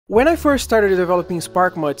When I first started developing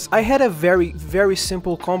Spark Muds, I had a very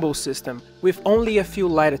simple combo system with only a few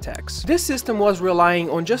light attacks. This system was relying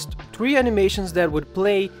on just 3 animations that would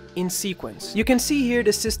play in sequence. You can see here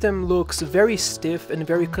the system looks very stiff and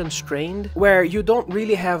very constrained, where you don't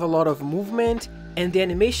really have a lot of movement, and the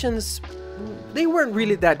animations, they weren't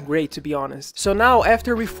really that great, to be honest. So now,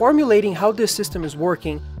 after reformulating how this system is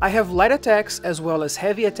working, I have light attacks as well as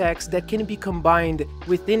heavy attacks that can be combined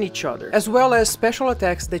within each other, as well as special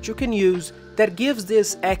attacks that you can use that gives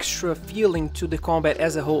this extra feeling to the combat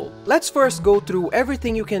as a whole. Let's first go through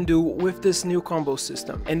everything you can do with this new combo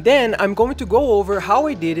system, and then I'm going to go over how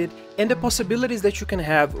I did it and the possibilities that you can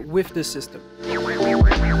have with this system.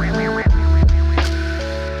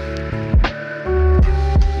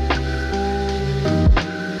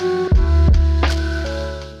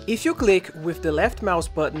 If you click with the left mouse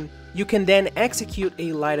button, you can then execute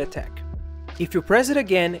a light attack. If you press it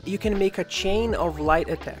again, you can make a chain of light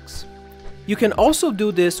attacks. You can also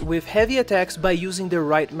do this with heavy attacks by using the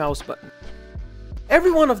right mouse button.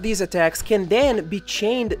 Every one of these attacks can then be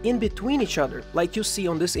chained in between each other, like you see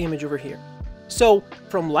on this image over here. So,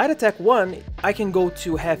 from light attack 1, I can go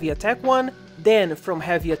to heavy attack 1, then from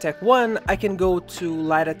heavy attack 1, I can go to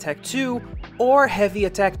light attack 2 or heavy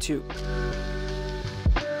attack 2.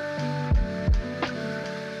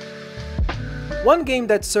 One game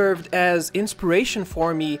that served as inspiration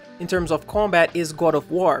for me in terms of combat is God of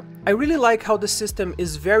War. I really like how the system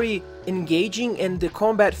is very engaging and the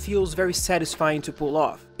combat feels very satisfying to pull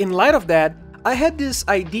off. In light of that, I had this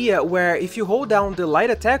idea where if you hold down the light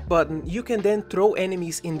attack button, you can then throw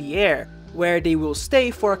enemies in the air, where they will stay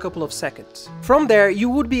for a couple of seconds. From there, you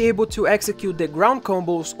would be able to execute the ground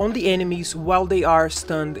combos on the enemies while they are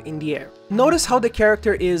stunned in the air. Notice how the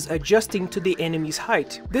character is adjusting to the enemy's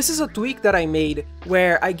height. This is a tweak that I made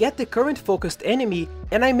where I get the current focused enemy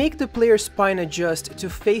and I make the player's spine adjust to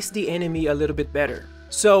face the enemy a little bit better.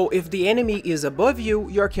 So if the enemy is above you,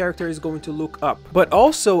 your character is going to look up. But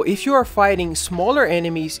also, if you are fighting smaller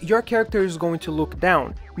enemies, your character is going to look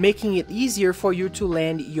down, making it easier for you to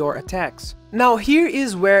land your attacks. Now here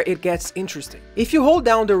is where it gets interesting. If you hold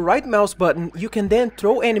down the right mouse button, you can then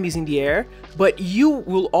throw enemies in the air, but you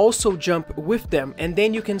will also jump with them, and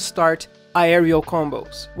then you can start aerial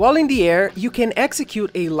combos. While in the air, you can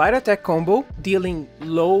execute a light attack combo, dealing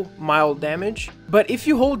low, mild damage. But if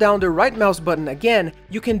you hold down the right mouse button again,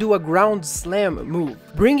 you can do a ground slam move,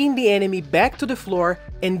 bringing the enemy back to the floor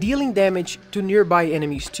and dealing damage to nearby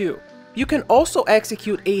enemies too. You can also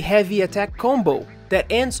execute a heavy attack combo that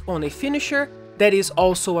ends on a finisher that is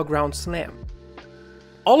also a ground slam.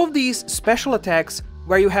 All of these special attacks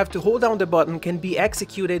where you have to hold down the button can be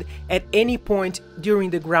executed at any point during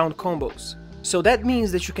the ground combos. So that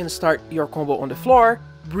means that you can start your combo on the floor,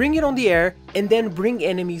 bring it on the air, and then bring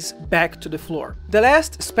enemies back to the floor. The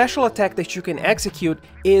last special attack that you can execute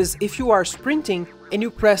is if you are sprinting and you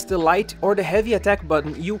press the light or the heavy attack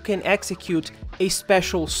button, you can execute a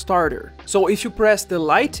special starter. So if you press the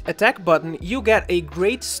light attack button, you get a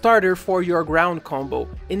great starter for your ground combo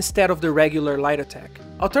instead of the regular light attack.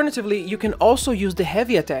 Alternatively, you can also use the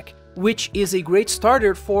heavy attack, which is a great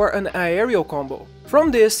starter for an aerial combo.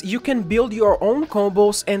 From this, you can build your own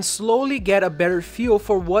combos and slowly get a better feel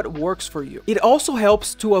for what works for you. It also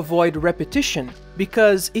helps to avoid repetition,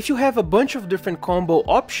 because if you have a bunch of different combo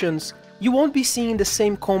options, you won't be seeing the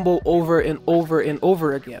same combo over and over and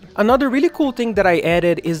over again. Another really cool thing that I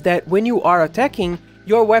added is that when you are attacking,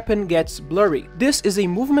 your weapon gets blurry. This is a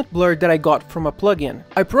movement blur that I got from a plugin.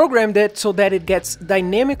 I programmed it so that it gets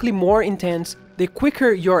dynamically more intense the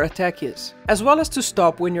quicker your attack is, as well as to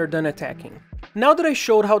stop when you're done attacking. Now that I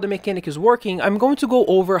showed how the mechanic is working, I'm going to go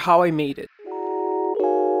over how I made it.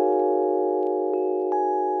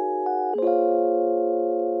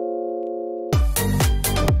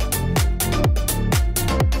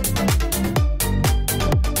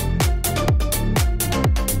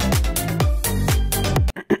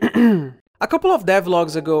 A couple of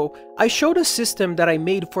devlogs ago, I showed a system that I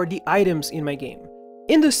made for the items in my game.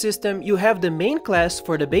 In the system, you have the main class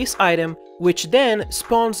for the base item, which then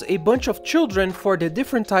spawns a bunch of children for the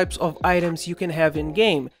different types of items you can have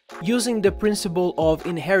in-game, using the principle of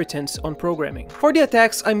inheritance on programming. For the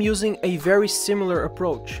attacks, I'm using a very similar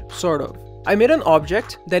approach, sort of. I made an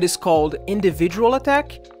object that is called individual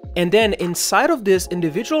attack, and then inside of this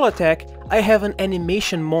individual attack, I have an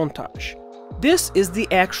animation montage. This is the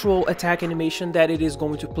actual attack animation that it is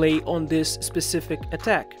going to play on this specific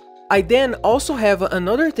attack. I then also have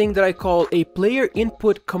another thing that I call a player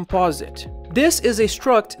input composite. This is a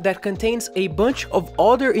struct that contains a bunch of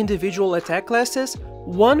other individual attack classes,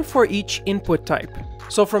 one for each input type.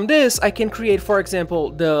 So from this I can create, for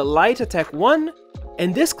example, the light attack 1,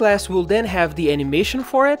 and this class will then have the animation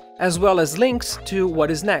for it, as well as links to what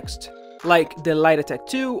is next, like the light attack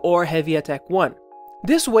 2 or heavy attack 1.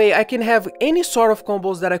 This way I can have any sort of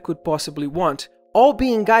combos that I could possibly want, all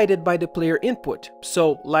being guided by the player input.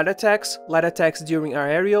 So light attacks during our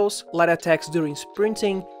aerials, light attacks during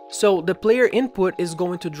sprinting, so the player input is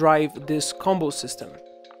going to drive this combo system.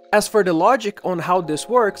 As for the logic on how this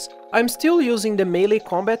works, I'm still using the melee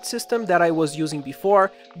combat system that I was using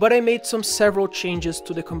before, but I made several changes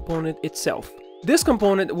to the component itself. This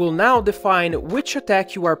component will now define which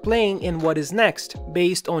attack you are playing and what is next,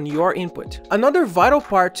 based on your input. Another vital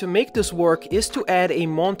part to make this work is to add a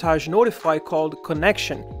montage notify called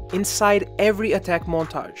connection inside every attack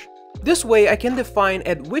montage. This way I can define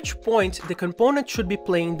at which point the component should be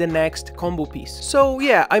playing the next combo piece. So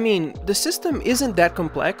yeah, I mean, the system isn't that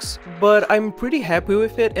complex, but I'm pretty happy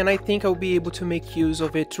with it and I think I'll be able to make use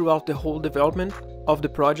of it throughout the whole development of the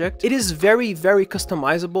project. It is very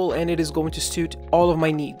customizable and it is going to suit all of my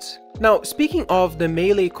needs. Now, speaking of the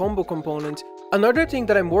melee combo component, another thing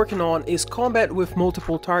that I'm working on is combat with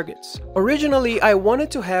multiple targets. Originally, I wanted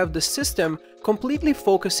to have the system completely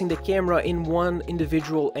focusing the camera in one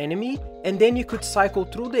individual enemy, and then you could cycle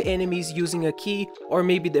through the enemies using a key, or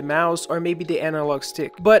maybe the mouse, or maybe the analog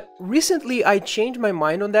stick. But recently I changed my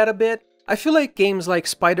mind on that a bit. I feel like games like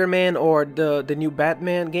Spider-Man or the new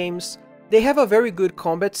Batman games, they have a very good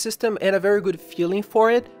combat system and a very good feeling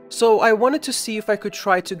for it, so I wanted to see if I could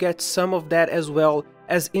try to get some of that as well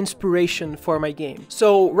as inspiration for my game.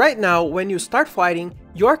 So right now, when you start fighting,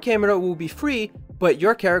 your camera will be free, but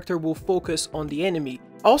your character will focus on the enemy.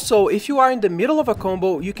 Also, if you are in the middle of a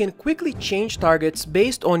combo, you can quickly change targets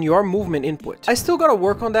based on your movement input. I still gotta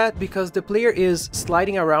work on that because the player is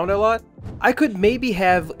sliding around a lot. I could maybe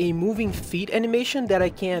have a moving feet animation that I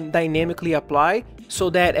can dynamically apply,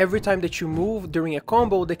 so that every time that you move during a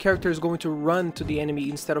combo, the character is going to run to the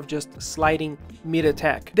enemy instead of just sliding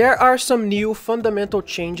mid-attack. There are some new fundamental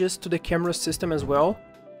changes to the camera system as well.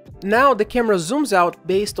 Now the camera zooms out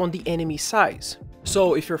based on the enemy size.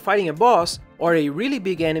 So if you're fighting a boss or a really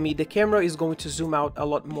big enemy, the camera is going to zoom out a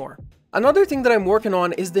lot more. Another thing that I'm working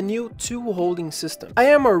on is the new tool holding system. I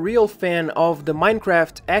am a real fan of the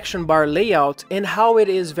Minecraft action bar layout and how it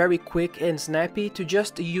is very quick and snappy to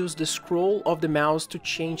just use the scroll of the mouse to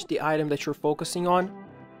change the item that you're focusing on.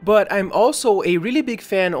 But I'm also a really big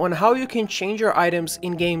fan on how you can change your items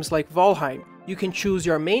in games like Valheim. You can choose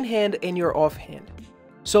your main hand and your offhand.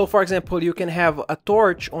 So for example, you can have a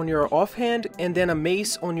torch on your offhand and then a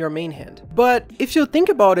mace on your main hand. But if you think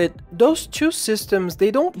about it, those two systems,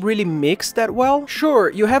 they don't really mix that well.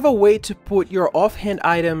 Sure, you have a way to put your offhand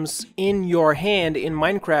items in your hand in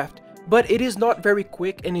Minecraft, but it is not very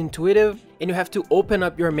quick and intuitive, and you have to open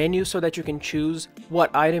up your menu so that you can choose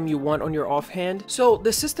what item you want on your offhand. So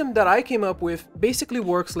the system that I came up with basically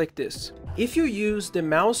works like this. If you use the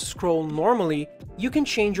mouse scroll normally, you can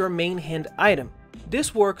change your main hand item.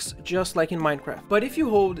 This works just like in Minecraft. But if you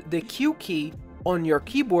hold the Q key on your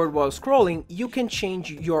keyboard while scrolling, you can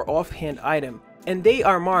change your offhand item. And they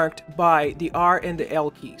are marked by the R and the L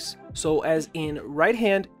keys. So as in right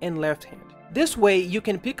hand and left hand. This way you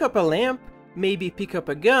can pick up a lamp, maybe pick up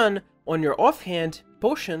a gun on your offhand,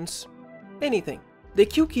 potions, anything. The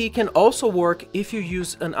Q key can also work if you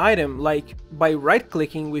use an item, like by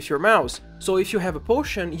right-clicking with your mouse. So if you have a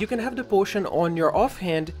potion, you can have the potion on your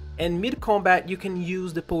offhand, and mid-combat you can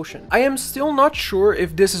use the potion. I am still not sure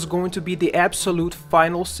if this is going to be the absolute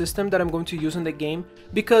final system that I'm going to use in the game,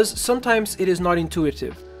 because sometimes it is not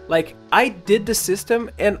intuitive. Like, I did the system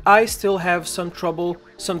and I still have some trouble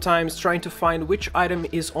sometimes trying to find which item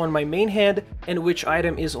is on my main hand and which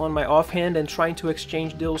item is on my offhand, and trying to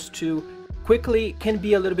exchange those two quickly can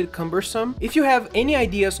be a little bit cumbersome. If you have any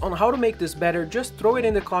ideas on how to make this better, just throw it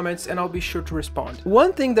in the comments and I'll be sure to respond.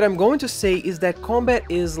 One thing that I'm going to say is that combat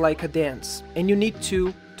is like a dance and you need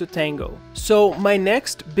two to tango. So my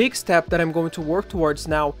next big step that I'm going to work towards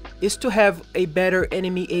now is to have a better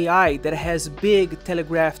enemy AI that has big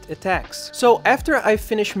telegraphed attacks. So after I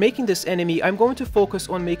finish making this enemy, I'm going to focus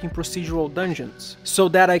on making procedural dungeons so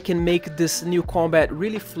that I can make this new combat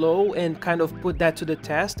really flow and kind of put that to the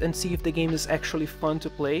test and see if the game is actually fun to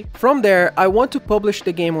play. From there, I want to publish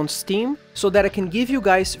the game on Steam so that I can give you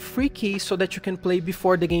guys free keys so that you can play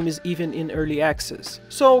before the game is even in early access.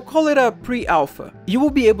 So call it a pre-alpha. You will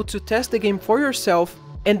be able to test the game for yourself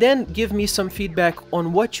and then give me some feedback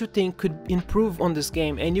on what you think could improve on this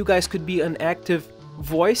game, and you guys could be an active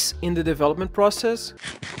voice in the development process.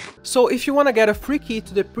 So if you want to get a free key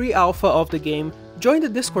to the pre-alpha of the game, join the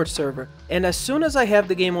Discord server. And as soon as I have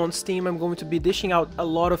the game on Steam, I'm going to be dishing out a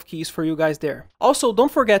lot of keys for you guys there. Also,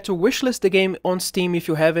 don't forget to wishlist the game on Steam if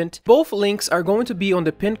you haven't. Both links are going to be on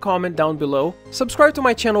the pinned comment down below. Subscribe to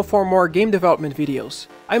my channel for more game development videos.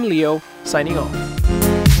 I'm Leo, signing off.